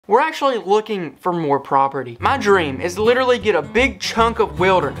we're actually looking for more property. My dream is literally get a big chunk of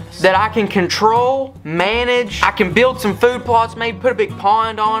wilderness that I can control, manage. I can build some food plots, maybe put a big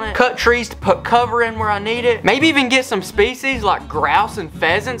pond on it, cut trees to put cover in where I need it, maybe even get some species like grouse and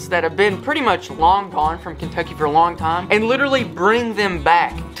pheasants that have been pretty much long gone from Kentucky for a long time, and literally bring them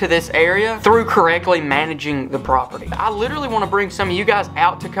back to this area through correctly managing the property. I literally want to bring some of you guys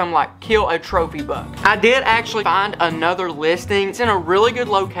out to come like kill a trophy buck. I did actually find another listing. It's in a really good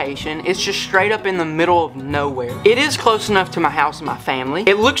location. It's just straight up in the middle of nowhere. It is close enough to my house and my family.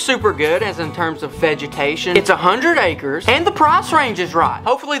 It looks super good as in terms of vegetation. It's 100 acres and the price range is right.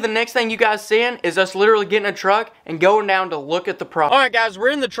 Hopefully the next thing you guys see is us literally getting a truck and going down to look at the property. All right guys, we're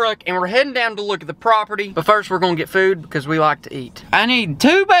in the truck and we're heading down to look at the property. But first we're gonna get food because we like to eat. I need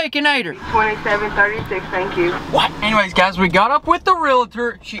 2 Baconators. 2736, thank you. What? Anyways guys, we got up with the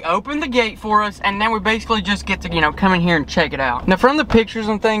realtor. She opened the gate for us and now we basically just get to, you know, come in here and check it out. Now from the pictures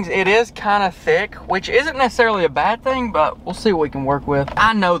and things, it is kind of thick, which isn't necessarily a bad thing, but we'll see what we can work with.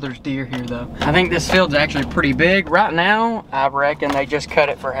 I know there's deer here though. I think this field's actually pretty big. Right now, I reckon they just cut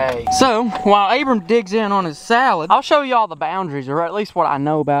it for hay. So while Abram digs in on his salad, I'll show you all the boundaries, or at least what I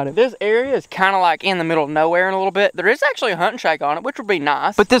know about it. This area is kind of like in the middle of nowhere in a little bit. There is actually a hunting shack on it, which would be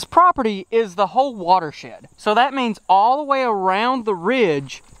nice. But this property is the whole watershed. So that means all the way around the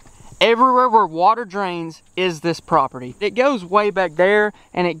ridge, everywhere where water drains is this property. It goes way back there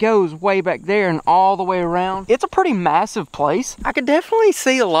and it goes way back there and all the way around. It's a pretty massive place. I could definitely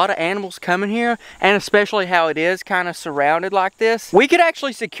see a lot of animals coming here, and especially how it is kind of surrounded like this. We could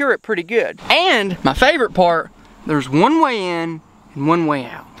actually secure it pretty good. And my favorite part, there's one way in and one way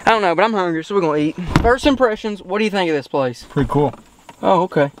out. I don't know, but I'm hungry, so we're gonna eat. First impressions, what do you think of this place? Pretty cool. Oh,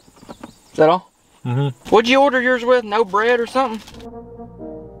 okay. Is that all? Mm-hmm. What'd you order yours with? No bread or something?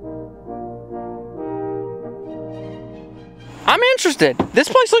 I'm interested. This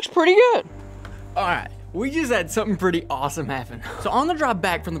place looks pretty good. All right, we just had something pretty awesome happen. So on the drive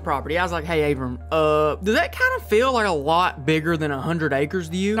back from the property, I was like, hey, Abram, does that kind of feel like a lot bigger than 100 acres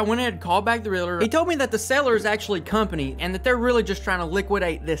to you? I went ahead and called back the realtor. He told me that the seller is actually company and that they're really just trying to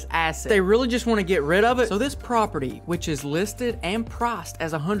liquidate this asset. They really just want to get rid of it. So this property, which is listed and priced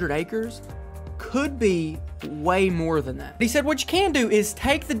as 100 acres, could be way more than that. He said what you can do is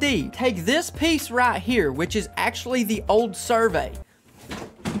take the deed, take this piece right here, which is actually the old survey.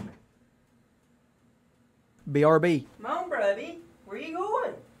 BRB. Come on, brother. Where you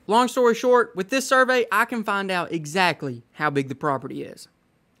going? Long story short, with this survey, I can find out exactly how big the property is.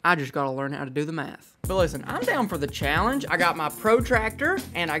 I just gotta learn how to do the math. But listen, I'm down for the challenge. I got my protractor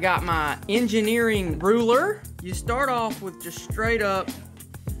and I got my engineering ruler. You start off with just straight up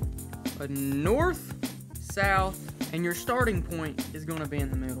a north, south, and your starting point is gonna be in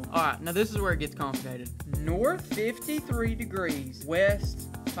the middle. All right, now this is where it gets complicated. North, 53 degrees, west,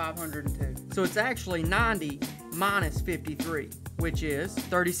 502. So it's actually 90 minus 53, which is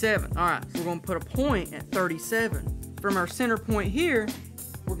 37. All right, so we're gonna put a point at 37. From our center point here,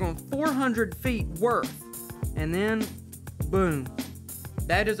 we're going 400 feet worth, and then boom.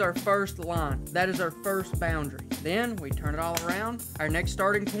 That is our first line. That is our first boundary. Then we turn it all around. Our next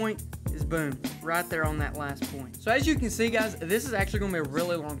starting point is boom, right there on that last point. So as you can see, guys, this is actually gonna be a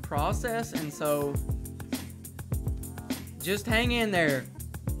really long process, and so just hang in there.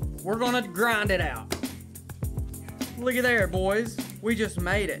 We're gonna grind it out. Look at there, boys. We just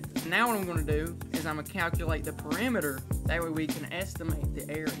made it. Now what I'm gonna do is I'm gonna calculate the perimeter. That way we can estimate the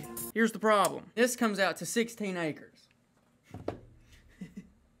area. Here's the problem. This comes out to 16 acres.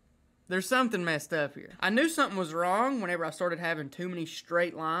 There's something messed up here. I knew something was wrong whenever I started having too many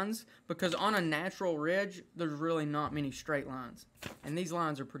straight lines, because on a natural ridge, there's really not many straight lines. And these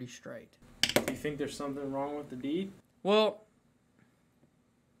lines are pretty straight. Do you think there's something wrong with the deed? Well,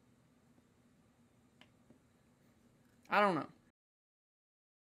 I don't know.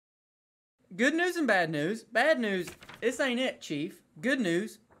 Good news and bad news. Bad news, this ain't it, Chief. Good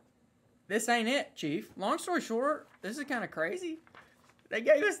news, this ain't it, Chief. Long story short, this is kind of crazy. They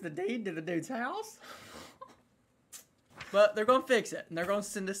gave us the deed to the dude's house. But they're going to fix it. And they're going to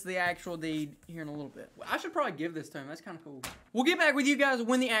send us the actual deed here in a little bit. I should probably give this to him. That's kind of cool. We'll get back with you guys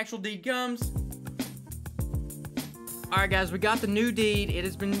when the actual deed comes. Alright guys, we got the new deed. It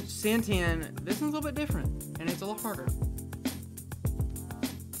has been sent in. This one's a little bit different. And it's a lot harder.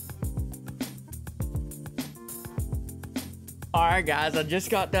 Alright guys, I just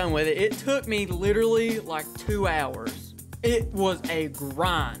got done with it. It took me literally like 2 hours. It was a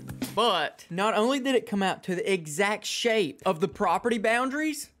grind, but not only did it come out to the exact shape of the property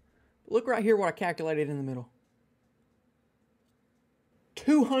boundaries, look right here what I calculated in the middle.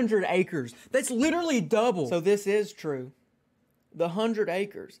 200 acres. That's literally double. So this is true. the 100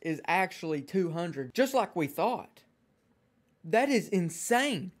 acres is actually 200, just like we thought. That is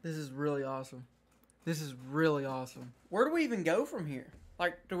insane. This is really awesome. This is really awesome. Where do we even go from here?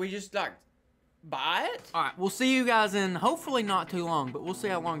 Like, do we just, like, buy it? All right, we'll see you guys in hopefully not too long, but we'll see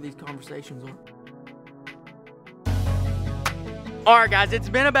how long these conversations are. All right, guys, it's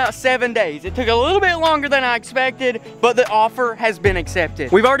been about 7 days. It took a little bit longer than I expected, but the offer has been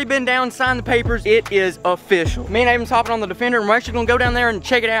accepted. We've already been down, signed the papers. It is official. Me and Aben's hopping on the Defender, and we're actually gonna go down there and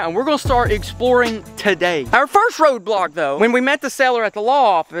check it out, and we're gonna start exploring today. Our first roadblock, though, when we met the seller at the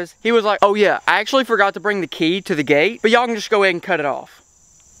law office, he was like, oh yeah, I actually forgot to bring the key to the gate, but y'all can just go ahead and cut it off.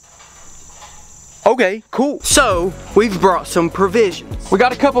 Okay, cool. So, we've brought some provisions. We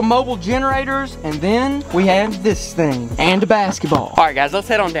got a couple mobile generators, and then we have this thing, and a basketball. All right, guys, let's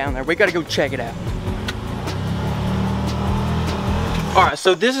head on down there. We gotta go check it out. All right,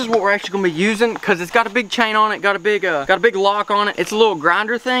 so this is what we're actually gonna be using, because it's got a big chain on it, got a big lock on it. It's a little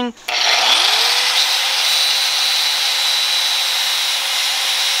grinder thing.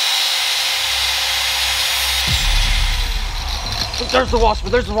 There's the wasper,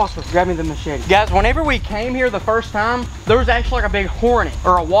 there's the wasper. Grab me the machete. Guys, whenever we came here the first time, there was actually like a big hornet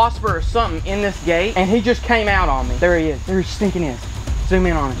or a wasper or something in this gate, and he just came out on me. There he is, there he stinking is. Zoom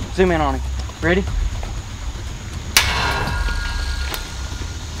in on him, zoom in on him. Ready?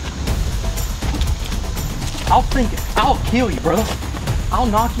 I'll sink it, I'll kill you, brother. I'll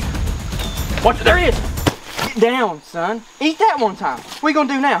knock you. Watch it, there he is. Get down, son. Eat that one time. What you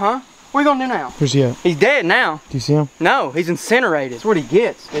gonna do now, huh? What are you gonna do now? Where's he at? He's dead now. Do you see him? No, he's incinerated. That's what he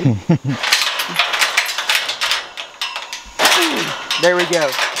gets, dude. There we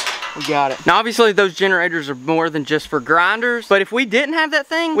go. We got it. Now, obviously, those generators are more than just for grinders, but if we didn't have that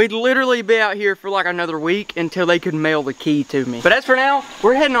thing, we'd literally be out here for like another week until they could mail the key to me. But as for now,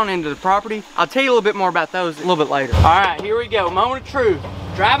 we're heading on into the property. I'll tell you a little bit more about those a little bit later. All right, here we go. Moment of truth.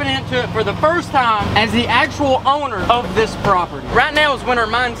 Driving into it for the first time as the actual owner of this property. Right now is when our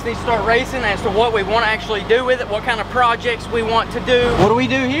minds need to start racing as to what we want to actually do with it, what kind of projects we want to do. What do we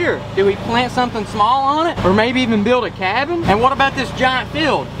do here? Do we plant something small on it? Or maybe even build a cabin? And what about this giant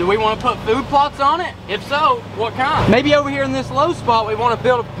field? Do we want to put food plots on it? If so, what kind? Maybe over here in this low spot, we want to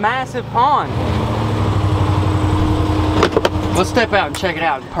build a massive pond. Let's step out and check it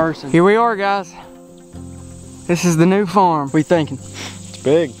out in person. Here we are, guys. This is the new farm. What are you thinking?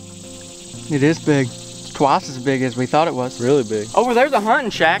 Big. It is big. It's twice as big as we thought it was. Really big. Over there's a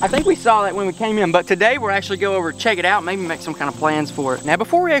hunting shack. I think we saw that when we came in, but today we're actually go over, check it out, maybe make some kind of plans for it. Now,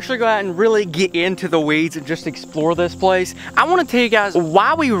 before we actually go out and really get into the weeds and just explore this place, I want to tell you guys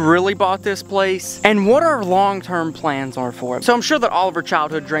why we really bought this place and what our long-term plans are for it. So I'm sure that all of our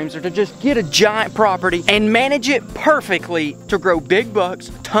childhood dreams are to just get a giant property and manage it perfectly to grow big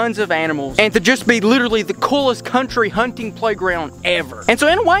bucks, tons of animals, and to just be literally the coolest country hunting playground ever. And so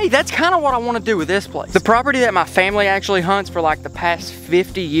in a way, that's kind of what I want to do with this place. The property that my family actually hunts for like the past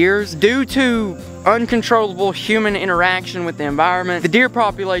 50 years, due to uncontrollable human interaction with the environment, the deer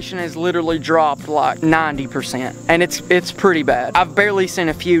population has literally dropped like 90%, and it's pretty bad. I've barely seen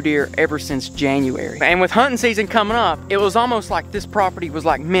a few deer ever since January. And with hunting season coming up, it was almost like this property was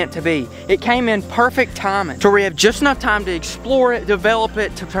like meant to be. It came in perfect timing to where we have just enough time to explore it, develop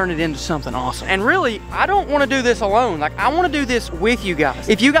it, to turn it into something awesome. And really, I don't want to do this alone. Like, I want to do this with you guys.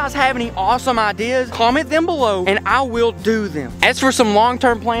 If you guys have any awesome ideas, comment them below and I will do them. As for some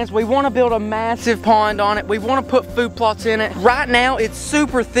long-term plans, we want to build a massive pond on it. We want to put food plots in it. Right now it's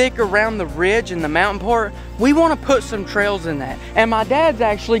super thick around the ridge and the mountain part. We want to put some trails in that, and my dad's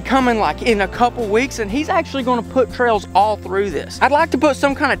actually coming like in a couple weeks, and he's actually going to put trails all through this. I'd like to put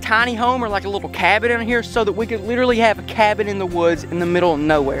some kind of tiny home or like a little cabin in here so that we could literally have a cabin in the woods in the middle of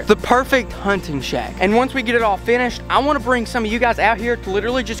nowhere. The perfect hunting shack. And once we get it all finished, I want to bring some of you guys out here to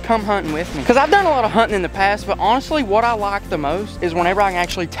literally just come hunting with me, because I've done a lot of hunting in the past, but honestly what I like the most is whenever I can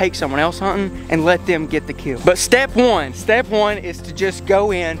actually take someone else hunting and let them get the kill. But step one is to just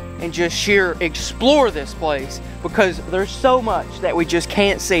go in and just sheer explore this place, because there's so much that we just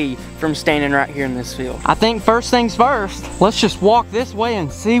can't see from standing right here in this field. I think first things first, let's just walk this way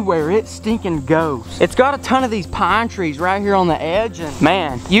and see where it stinking goes. It's got a ton of these pine trees right here on the edge, and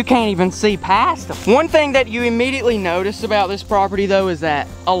man, you can't even see past them. One thing that you immediately notice about this property though is that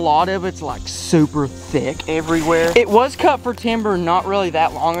a lot of it's like super thick everywhere. It was cut for timber not really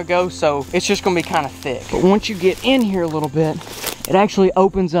that long ago, so it's just gonna be kind of thick. But once you get in here a little bit, it actually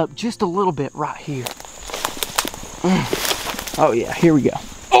opens up just a little bit right here. Oh yeah, here we go.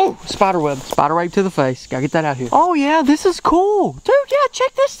 Oh, spider web. Spider web to the face. Gotta get that out here. Oh yeah, this is cool. Dude, yeah,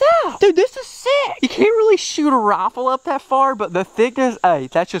 check this out. Dude, this is sick. You can't really shoot a rifle up that far, but the thickness, hey,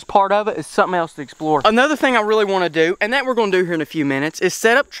 that's just part of it. It's something else to explore. Another thing I really want to do, and that we're going to do here in a few minutes, is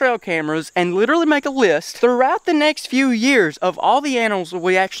set up trail cameras and literally make a list throughout the next few years of all the animals that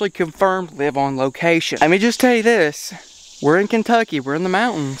we actually confirmed live on location. Let me just tell you this. We're in Kentucky. We're in the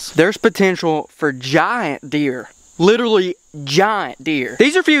mountains. There's potential for giant deer. Literally giant deer.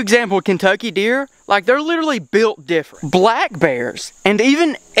 These are a few examples of Kentucky deer. Like, they're literally built different. Black bears and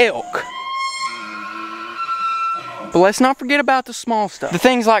even elk. But let's not forget about the small stuff. The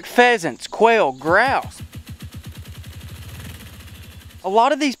things like pheasants, quail, grouse. A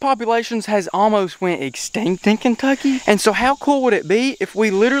lot of these populations has almost went extinct in Kentucky. And so how cool would it be if we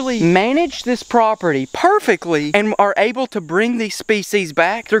literally manage this property perfectly and are able to bring these species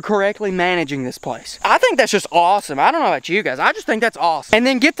back through correctly managing this place? I think that's just awesome. I don't know about you guys. I just think that's awesome. And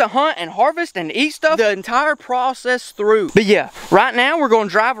then get to hunt and harvest and eat stuff the entire process through. But yeah, right now we're going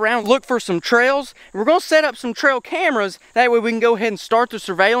to drive around, look for some trails. We're going to set up some trail cameras. That way we can go ahead and start the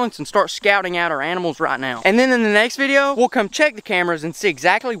surveillance and start scouting out our animals right now. And then in the next video, we'll come check the cameras and see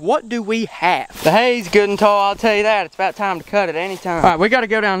exactly what do we have. The hay's good and tall, I'll tell you that. It's about time to cut it anytime. All right, we got to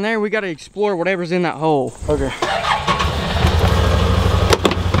go down there. We got to explore whatever's in that hole. Okay.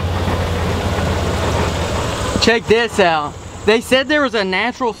 Check this out. They said there was a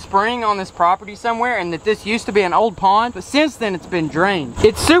natural spring on this property somewhere and that this used to be an old pond, but since then it's been drained.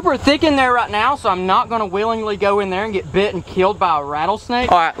 It's super thick in there right now, so I'm not gonna willingly go in there and get bit and killed by a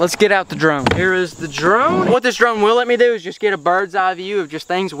rattlesnake. All right, let's get out the drone. Here is the drone. What this drone will let me do is just get a bird's eye view of just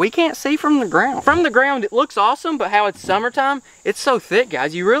things we can't see from the ground. From the ground, it looks awesome, but how it's summertime, it's so thick,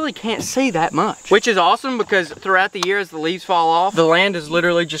 guys, you really can't see that much. Which is awesome because throughout the year as the leaves fall off, the land is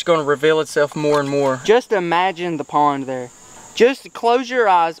literally just gonna reveal itself more and more. Just imagine the pond there. Just close your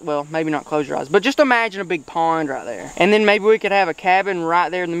eyes, well, maybe not close your eyes, but just imagine a big pond right there. And then maybe we could have a cabin right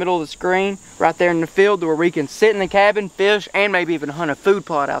there in the middle of the screen, right there in the field where we can sit in the cabin, fish, and maybe even hunt a food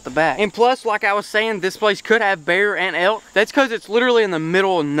plot out the back. And plus, like I was saying, this place could have bear and elk. That's because it's literally in the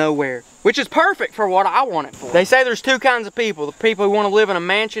middle of nowhere, which is perfect for what I want it for. They say there's two kinds of people. The people who want to live in a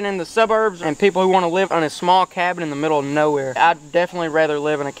mansion in the suburbs and people who want to live in a small cabin in the middle of nowhere. I'd definitely rather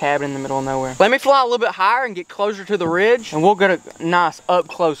live in a cabin in the middle of nowhere. Let me fly a little bit higher and get closer to the ridge and we'll get a nice up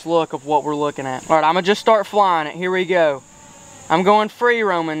close look of what we're looking at. All right, I'm gonna just start flying it. Here we go. I'm going free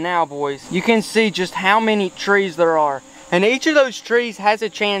roaming now, boys. You can see just how many trees there are. And each of those trees has a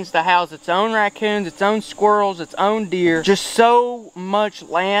chance to house its own raccoons, its own squirrels, its own deer. Just so much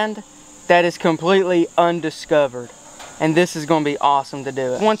land that is completely undiscovered. And this is going to be awesome to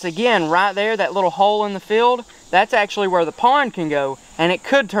do it. Once again, right there, that little hole in the field, that's actually where the pond can go. And it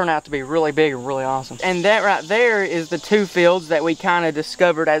could turn out to be really big and really awesome. And that right there is the two fields that we kind of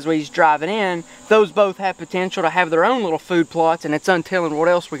discovered as we was driving in. Those both have potential to have their own little food plots, and it's untelling what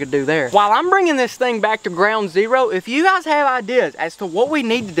else we could do there. While I'm bringing this thing back to ground zero, if you guys have ideas as to what we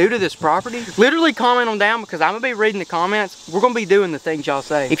need to do to this property, literally comment them down because I'm going to be reading the comments. We're going to be doing the things y'all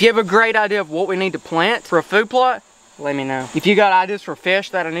say. If you have a great idea of what we need to plant for a food plot, let me know. If you got ideas for fish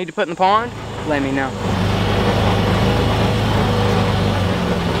that I need to put in the pond, let me know.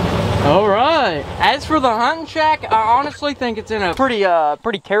 All right. As for the hunting shack, I honestly think it's in a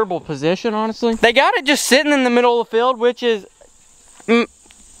pretty terrible position, honestly. They got it just sitting in the middle of the field, which is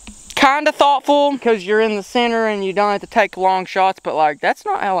kind of thoughtful because you're in the center and you don't have to take long shots, but like that's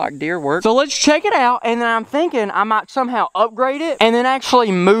not how like deer work. So let's check it out, and then I'm thinking I might somehow upgrade it and then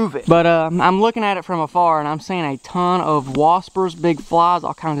actually move it. But I'm looking at it from afar and I'm seeing a ton of waspers, big flies,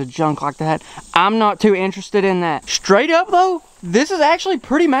 all kinds of junk like that. I'm not too interested in that. Straight up though, this is actually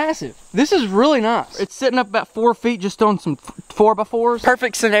pretty massive. This is really nice. It's sitting up about 4 feet just on some 4x4s.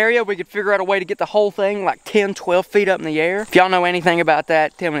 Perfect scenario. We could figure out a way to get the whole thing like 10, 12 feet up in the air. If y'all know anything about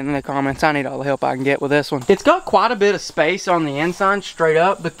that, tell me in the comments. I need all the help I can get with this one. It's got quite a bit of space on the inside straight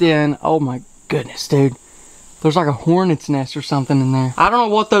up, but then, oh my goodness, dude. There's like a hornet's nest or something in there. I don't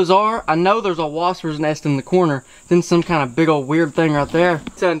know what those are. I know there's a wasper's nest in the corner. Then some kind of big old weird thing right there.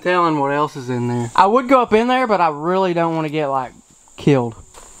 It's untelling what else is in there. I would go up in there, but I really don't want to get like killed.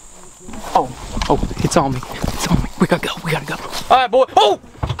 Oh, it's on me. It's on me. We gotta go. We gotta go. All right, boy. Oh!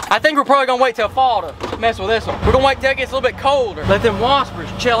 I think we're probably gonna wait till fall to mess with this one. We're gonna wait till it gets a little bit colder. Let them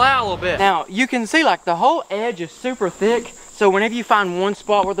waspers chill out a little bit. Now, you can see like the whole edge is super thick. So whenever you find one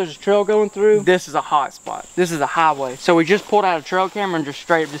spot where there's a trail going through, this is a hot spot. This is a highway. So we just pulled out a trail camera and just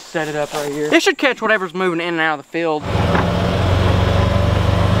straight up just set it up right here. This should catch whatever's moving in and out of the field.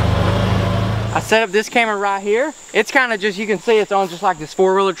 I set up this camera right here. It's kind of just, you can see it's on just like this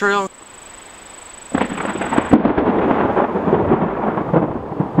four-wheeler trail.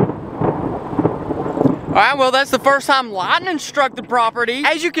 Alright, well that's the first time lightning struck the property.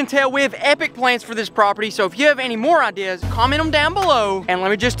 As you can tell, we have epic plans for this property, so if you have any more ideas, comment them down below. And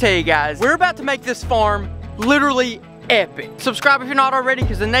let me just tell you guys, we're about to make this farm literally epic. Subscribe if you're not already,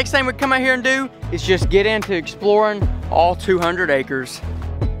 because the next thing we come out here and do is just get into exploring all 200 acres.